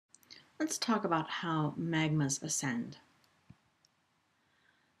Let's talk about how magmas ascend.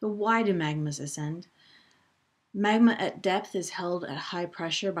 So why do magmas ascend? Magma at depth is held at high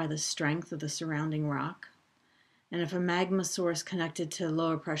pressure by the strength of the surrounding rock. And if a magma source connected to a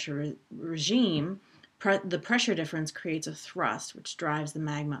lower pressure regime, the pressure difference creates a thrust which drives the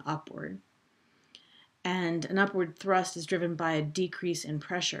magma upward. And an upward thrust is driven by a decrease in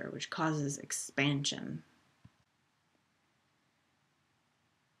pressure, which causes expansion.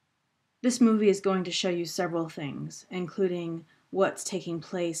 This movie is going to show you several things, including what's taking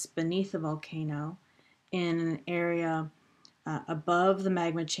place beneath the volcano in an area above the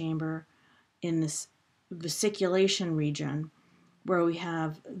magma chamber in this vesiculation region where we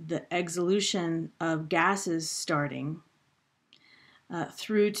have the exsolution of gases starting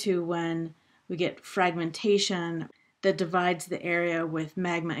through to when we get fragmentation that divides the area with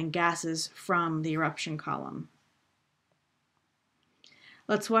magma and gases from the eruption column.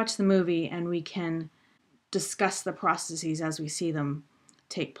 Let's watch the movie and we can discuss the processes as we see them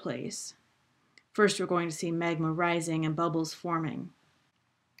take place. First, we're going to see magma rising and bubbles forming.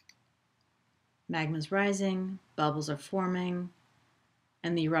 Magma's rising, bubbles are forming,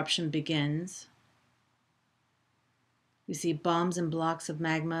 and the eruption begins. We see bombs and blocks of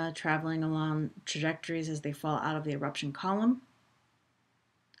magma traveling along trajectories as they fall out of the eruption column.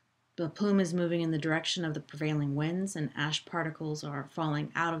 The plume is moving in the direction of the prevailing winds, and ash particles are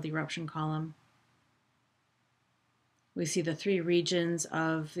falling out of the eruption column. We see the three regions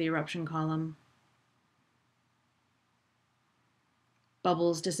of the eruption column.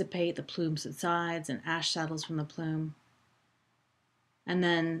 Bubbles dissipate, the plume subsides, and ash settles from the plume. And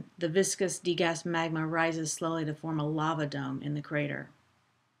then the viscous degassed magma rises slowly to form a lava dome in the crater.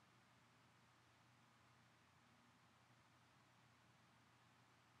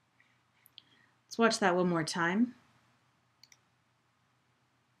 Let's watch that one more time.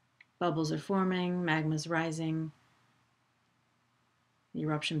 Bubbles are forming, magma's rising. The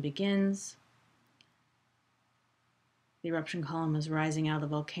eruption begins. The eruption column is rising out of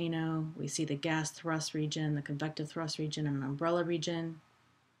the volcano. We see the gas thrust region, the convective thrust region, and an umbrella region.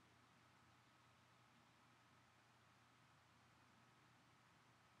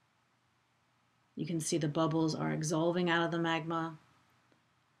 You can see the bubbles are exsolving out of the magma.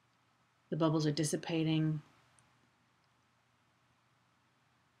 The bubbles are dissipating.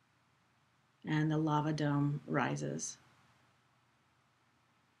 And the lava dome rises.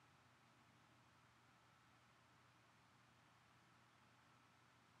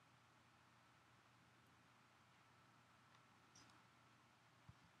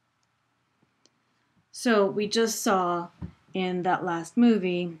 So we just saw in that last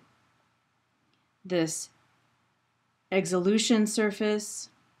movie this exsolution surface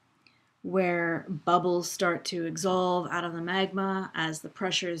where bubbles start to exsolve out of the magma as the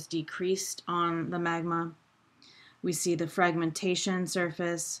pressure is decreased on the magma. We see the fragmentation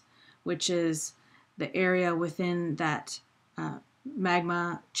surface, which is the area within that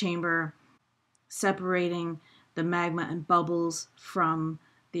magma chamber separating the magma and bubbles from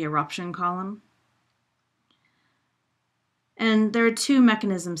the eruption column. And there are two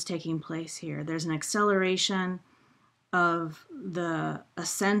mechanisms taking place here. There's an acceleration of the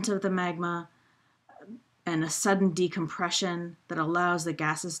ascent of the magma and a sudden decompression that allows the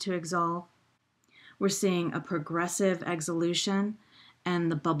gases to exsolve. We're seeing a progressive exsolution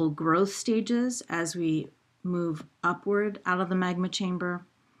and the bubble growth stages as we move upward out of the magma chamber.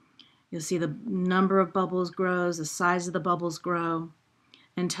 You'll see the number of bubbles grows, the size of the bubbles grow,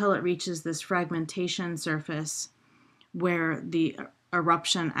 until it reaches this fragmentation surface where the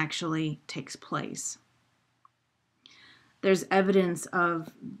eruption actually takes place. There's evidence of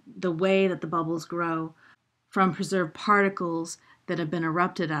the way that the bubbles grow from preserved particles that have been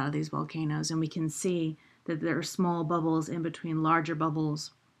erupted out of these volcanoes, and we can see that there are small bubbles in between larger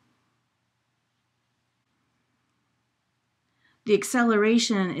bubbles. The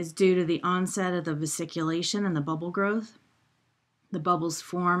acceleration is due to the onset of the vesiculation and the bubble growth. The bubbles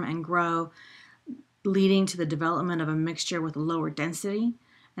form and grow, leading to the development of a mixture with a lower density,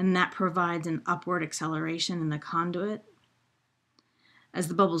 and that provides an upward acceleration in the conduit. As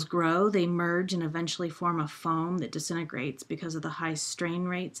the bubbles grow, they merge and eventually form a foam that disintegrates because of the high strain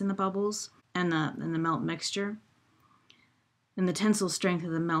rates in the bubbles and the melt mixture. And the tensile strength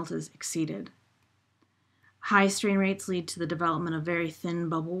of the melt is exceeded. High strain rates lead to the development of very thin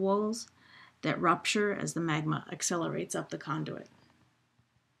bubble walls that rupture as the magma accelerates up the conduit.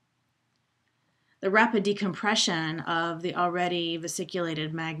 The rapid decompression of the already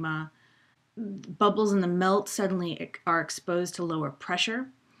vesiculated magma, bubbles in the melt suddenly are exposed to lower pressure,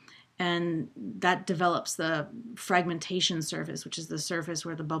 and that develops the fragmentation surface, which is the surface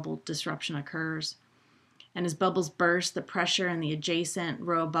where the bubble disruption occurs. And as bubbles burst, the pressure in the adjacent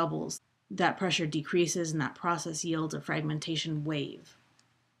row of bubbles, that pressure decreases, and that process yields a fragmentation wave.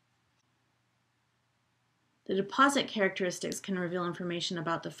 The deposit characteristics can reveal information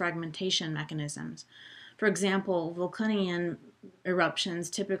about the fragmentation mechanisms. For example, Vulcanian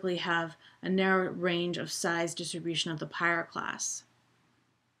eruptions typically have a narrow range of size distribution of the pyroclasts.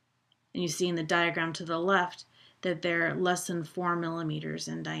 And you see in the diagram to the left that they're less than 4 millimeters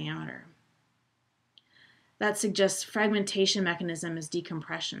in diameter. That suggests fragmentation mechanism is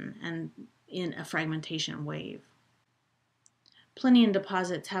decompression and in a fragmentation wave. Plinian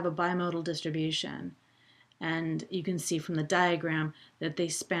deposits have a bimodal distribution, and you can see from the diagram that they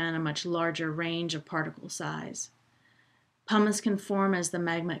span a much larger range of particle size. Pumice can form as the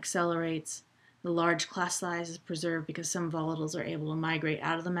magma accelerates. The large class size is preserved because some volatiles are able to migrate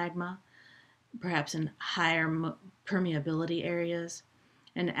out of the magma, perhaps in higher permeability areas,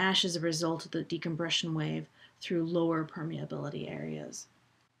 and ash is a result of the decompression wave through lower permeability areas.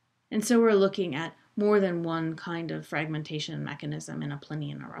 And so we're looking at more than one kind of fragmentation mechanism in a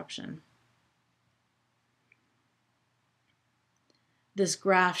Plinian eruption. This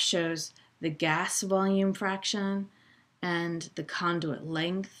graph shows the gas volume fraction and the conduit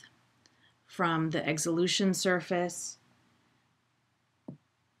length from the exsolution surface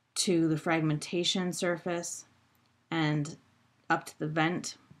to the fragmentation surface and up to the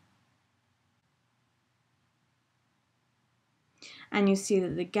vent. And you see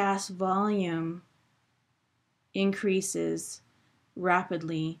that the gas volume increases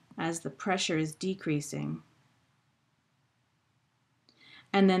rapidly as the pressure is decreasing.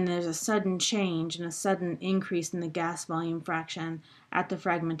 And then there's a sudden change and a sudden increase in the gas volume fraction at the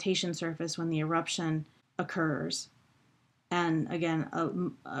fragmentation surface when the eruption occurs. And again,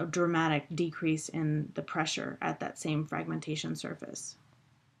 a dramatic decrease in the pressure at that same fragmentation surface.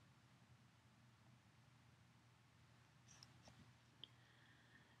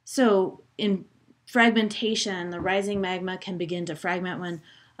 So in fragmentation, the rising magma can begin to fragment when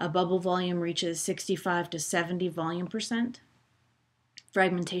a bubble volume reaches 65 to 70 volume percent.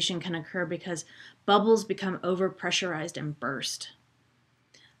 Fragmentation can occur because bubbles become overpressurized and burst.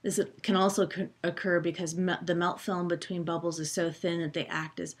 This can also occur because the melt film between bubbles is so thin that they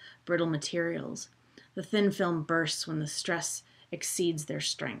act as brittle materials. The thin film bursts when the stress exceeds their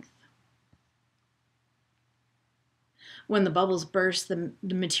strength. When the bubbles burst, the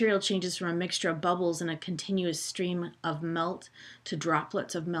material changes from a mixture of bubbles in a continuous stream of melt to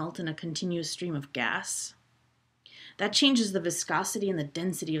droplets of melt in a continuous stream of gas. That changes the viscosity and the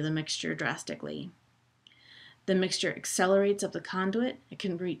density of the mixture drastically. The mixture accelerates up the conduit. It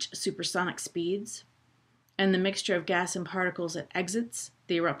can reach supersonic speeds. And the mixture of gas and particles that exits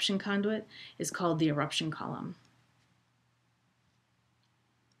the eruption conduit is called the eruption column.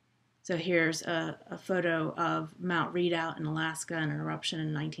 So here's a photo of Mount Redoubt in Alaska and an eruption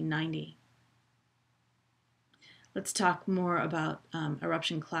in 1990. Let's talk more about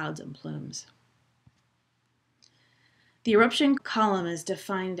eruption clouds and plumes. The eruption column is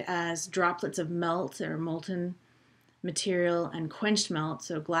defined as droplets of melt or molten material and quenched melt,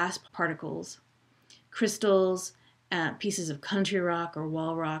 so glass particles, crystals, pieces of country rock or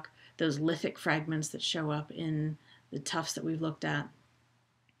wall rock, those lithic fragments that show up in the tuffs that we've looked at.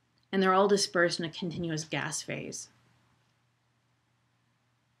 And they're all dispersed in a continuous gas phase.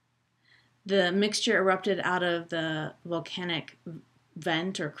 The mixture erupted out of the volcanic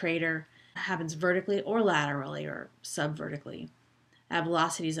vent or crater happens vertically or laterally or subvertically at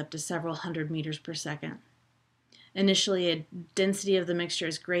velocities up to several hundred meters per second. Initially, a density of the mixture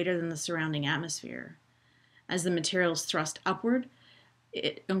is greater than the surrounding atmosphere. As the material is thrust upward,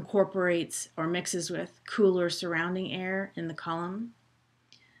 it incorporates or mixes with cooler surrounding air in the column.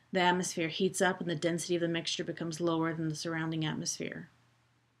 The atmosphere heats up and the density of the mixture becomes lower than the surrounding atmosphere.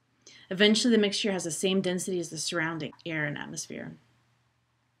 Eventually, the mixture has the same density as the surrounding air and atmosphere.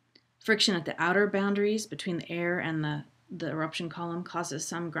 Friction at the outer boundaries between the air and the eruption column causes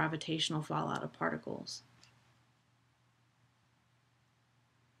some gravitational fallout of particles.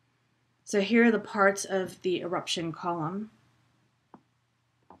 So here are the parts of the eruption column.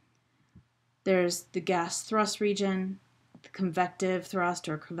 There's the gas thrust region, the convective thrust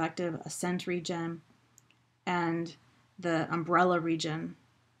or convective ascent region, and the umbrella region.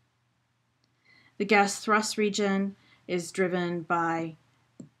 The gas thrust region is driven by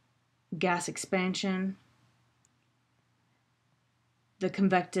gas expansion. The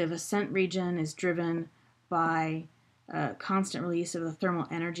convective ascent region is driven by constant release of the thermal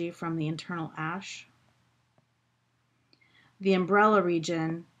energy from the internal ash. The umbrella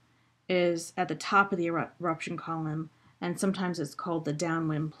region is at the top of the eruption column, and sometimes it's called the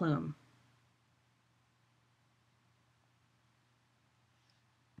downwind plume.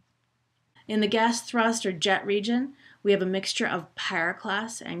 In the gas thrust or jet region, we have a mixture of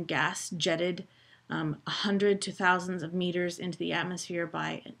pyroclast and gas jetted 100 to thousands of meters into the atmosphere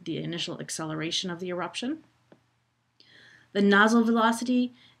by the initial acceleration of the eruption. The nozzle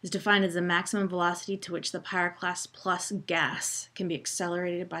velocity is defined as the maximum velocity to which the pyroclast plus gas can be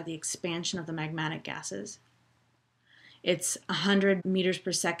accelerated by the expansion of the magmatic gases. It's 100 meters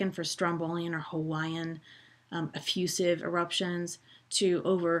per second for Strombolian or Hawaiian effusive eruptions to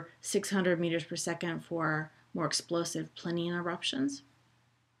over 600 meters per second for more explosive Plinian eruptions.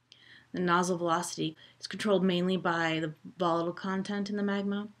 The nozzle velocity is controlled mainly by the volatile content in the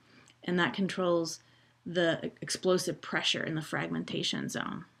magma, and that controls the explosive pressure in the fragmentation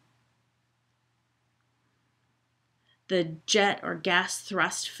zone. The jet or gas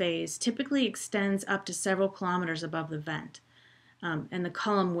thrust phase typically extends up to several kilometers above the vent, and the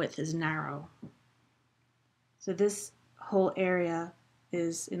column width is narrow. So this whole area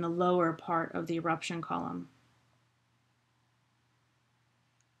is in the lower part of the eruption column.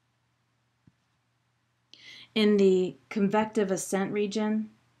 In the convective ascent region,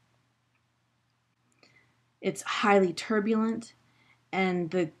 it's highly turbulent, and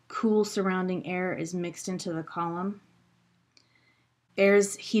the cool surrounding air is mixed into the column. Air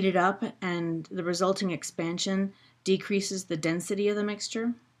is heated up, and the resulting expansion decreases the density of the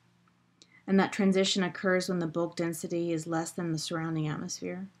mixture. And that transition occurs when the bulk density is less than the surrounding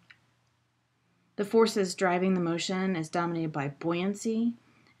atmosphere. The forces driving the motion is dominated by buoyancy,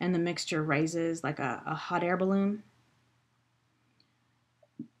 and the mixture rises like a hot air balloon.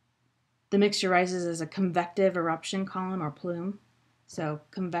 The mixture rises as a convective eruption column or plume. So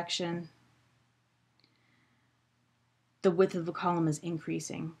convection, the width of the column is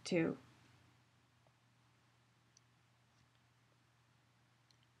increasing too.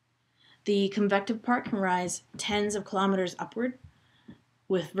 The convective part can rise tens of kilometers upward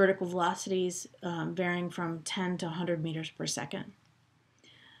with vertical velocities varying from 10 to 100 meters per second.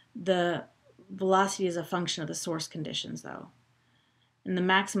 The velocity is a function of the source conditions, though, and the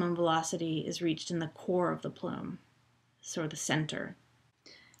maximum velocity is reached in the core of the plume, so the center.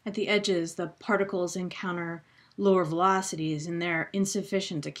 At the edges, the particles encounter lower velocities, and they're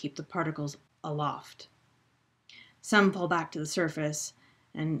insufficient to keep the particles aloft. Some fall back to the surface,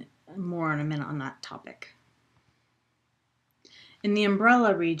 and more in a minute on that topic. In the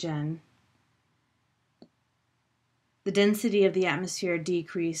umbrella region, the density of the atmosphere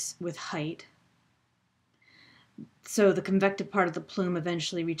decreases with height. So the convective part of the plume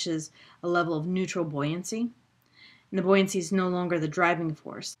eventually reaches a level of neutral buoyancy. And the buoyancy is no longer the driving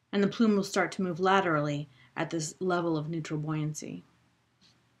force. And the plume will start to move laterally at this level of neutral buoyancy.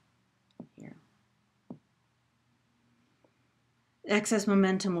 Here. Excess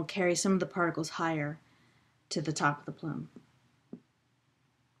momentum will carry some of the particles higher to the top of the plume.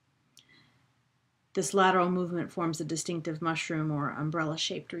 This lateral movement forms a distinctive mushroom or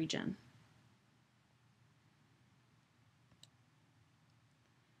umbrella-shaped region.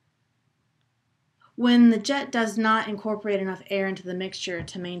 When the jet does not incorporate enough air into the mixture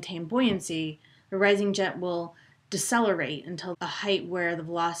to maintain buoyancy, the rising jet will decelerate until a height where the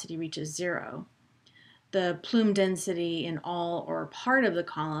velocity reaches zero. The plume density in all or part of the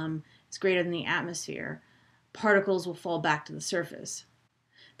column is greater than the atmosphere. Particles will fall back to the surface.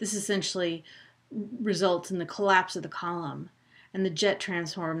 This essentially results in the collapse of the column, and the jet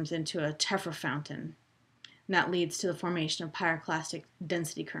transforms into a tephra fountain. And that leads to the formation of pyroclastic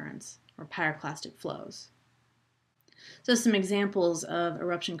density currents, or pyroclastic flows. So some examples of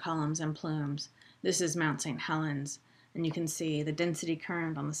eruption columns and plumes. This is Mount St. Helens, and you can see the density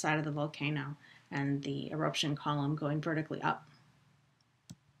current on the side of the volcano and the eruption column going vertically up.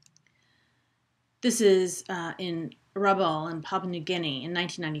 This is in Rabaul in Papua New Guinea in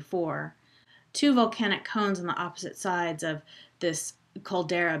 1994. Two volcanic cones on the opposite sides of this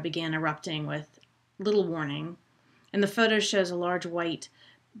caldera began erupting with little warning, and the photo shows a large white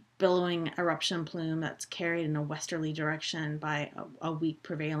billowing eruption plume that's carried in a westerly direction by a weak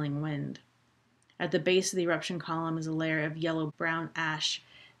prevailing wind. At the base of the eruption column is a layer of yellow-brown ash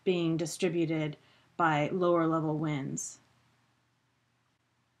being distributed by lower level winds.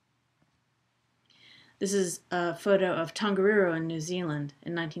 This is a photo of Tongariro in New Zealand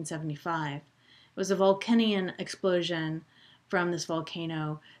in 1975. It was a volcanic explosion from this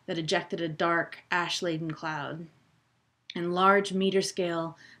volcano that ejected a dark, ash-laden cloud. And large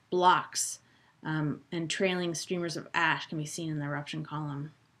meter-scale blocks and trailing streamers of ash can be seen in the eruption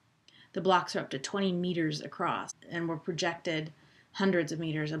column. The blocks are up to 20 meters across and were projected hundreds of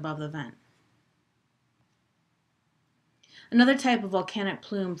meters above the vent. Another type of volcanic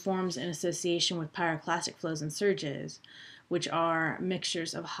plume forms in association with pyroclastic flows and surges, which are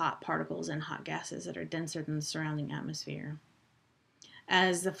mixtures of hot particles and hot gases that are denser than the surrounding atmosphere.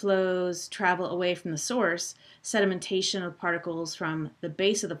 As the flows travel away from the source, sedimentation of particles from the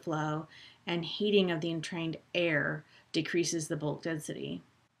base of the flow and heating of the entrained air decreases the bulk density.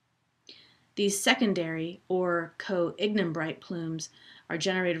 These secondary or co-ignimbrite plumes are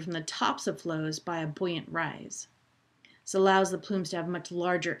generated from the tops of flows by a buoyant rise. This allows the plumes to have much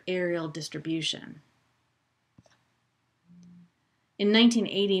larger aerial distribution. In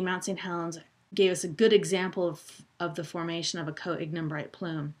 1980, Mount St. Helens gave us a good example of the formation of a co-ignimbrite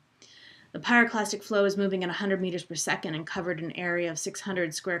plume. The pyroclastic flow is moving at 100 meters per second and covered an area of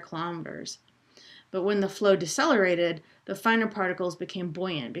 600 square kilometers. But when the flow decelerated, the finer particles became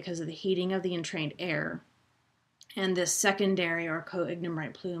buoyant because of the heating of the entrained air. And this secondary or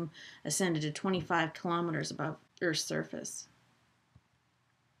co-ignimbrite plume ascended to 25 kilometers above Earth's surface.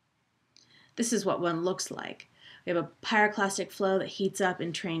 This is what one looks like. We have a pyroclastic flow that heats up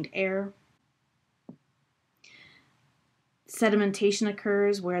entrained air. Sedimentation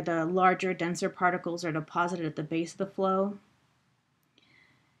occurs where the larger, denser particles are deposited at the base of the flow.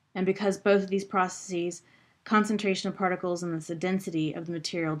 And because both of these processes, concentration of particles and thus the density of the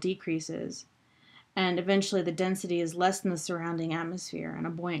material decreases, and eventually the density is less than the surrounding atmosphere and a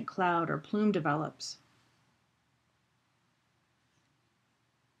buoyant cloud or plume develops.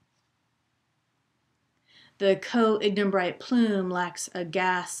 The co-ignimbrite plume lacks a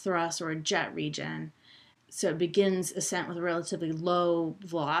gas thrust or a jet region, so it begins ascent with a relatively low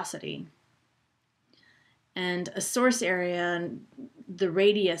velocity. And a source area and the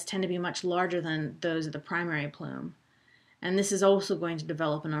radius tend to be much larger than those of the primary plume. And this is also going to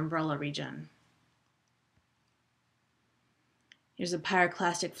develop an umbrella region. Here's a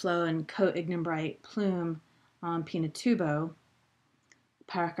pyroclastic flow and co-ignimbrite plume on Pinatubo. The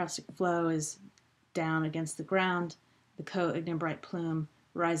pyroclastic flow is down against the ground, the co-ignimbrite plume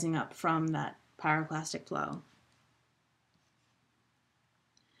rising up from that pyroclastic flow.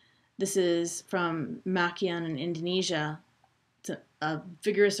 This is from Makian in Indonesia. A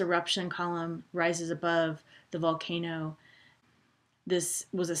vigorous eruption column rises above the volcano. This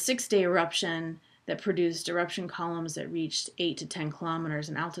was a 6-day eruption that produced eruption columns that reached 8 to 10 kilometers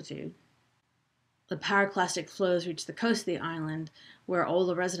in altitude. The pyroclastic flows reached the coast of the island, where all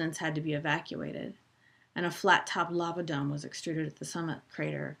the residents had to be evacuated, and a flat-top lava dome was extruded at the summit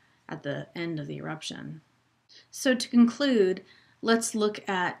crater at the end of the eruption. So to conclude, let's look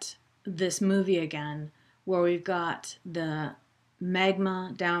at this movie again, where we've got the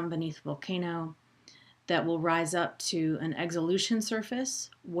magma down beneath the volcano that will rise up to an exsolution surface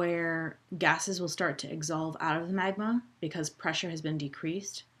where gases will start to exsolve out of the magma because pressure has been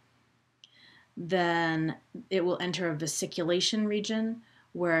decreased. Then it will enter a vesiculation region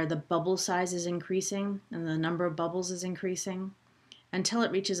where the bubble size is increasing and the number of bubbles is increasing until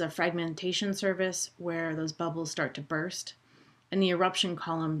it reaches a fragmentation surface where those bubbles start to burst and the eruption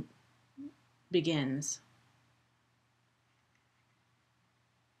column begins.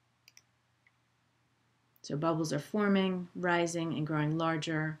 So bubbles are forming, rising, and growing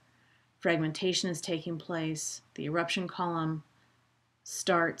larger. Fragmentation is taking place. The eruption column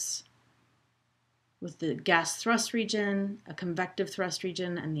starts with the gas thrust region, a convective thrust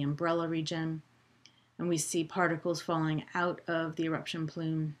region, and the umbrella region. And we see particles falling out of the eruption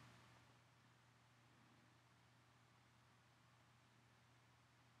plume.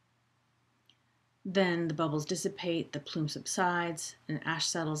 Then the bubbles dissipate, the plume subsides, and ash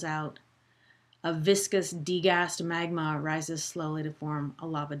settles out. A viscous, degassed magma rises slowly to form a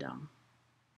lava dome.